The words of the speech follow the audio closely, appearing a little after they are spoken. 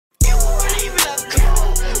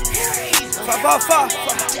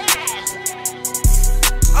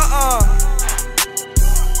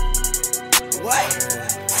What?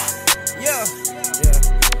 Yeah.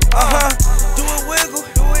 Do it wiggle,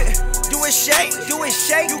 do it shake,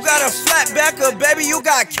 You got a flat backer, baby, you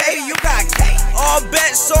got cake, All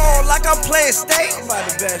bets on like I'm playing steak.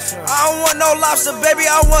 I don't want no lobster, baby,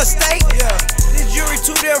 I want steak. This jury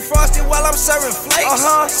too damn frosted while I'm serving flakes.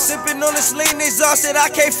 Sipping on this lean exhausted, I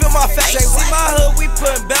can't feel my face. See my hood, we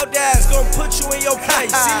putting belt ass, gon' put you in your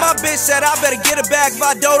place. See my bitch said I better get it back, if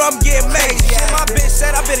I don't, I'm getting made. See my bitch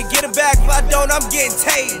said I better get it back, if I don't, I'm getting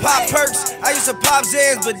tased. Pop perks, I used to pop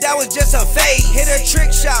Zans, but that was just a phase. Hit a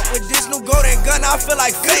trick shot with this new golden gun, I feel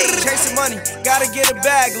like fade. Chasing money, gotta get it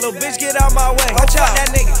back, little bitch get out my way. Watch out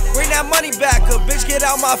that nigga, bring that money back, a bitch get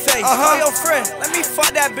out my face. Call your friend, let me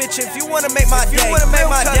fuck that bitch if you wanna make my day.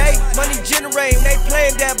 Money generating, they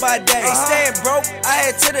playing that by day. They staying broke, I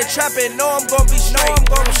head to the trap and know I'm gon' be straight.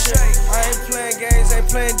 I ain't playing games, ain't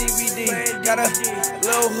playing DVD. Got a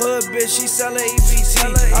little hood bitch, she sellin'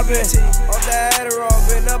 EBT. I been off that Adderall,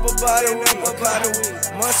 been up about a week.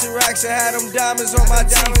 Months of racks, I had them diamonds on my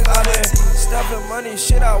teeth. I been stuffing money,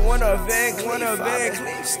 shit, I want a van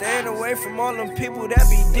CLEEF. Staying away from all them people that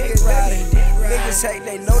be dick riding. Niggas hate,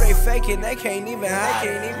 they know they faking, they can't even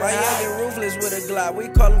hide. My youngin' ruthless with a Glock, we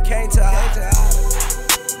call him c.a.n.d.y.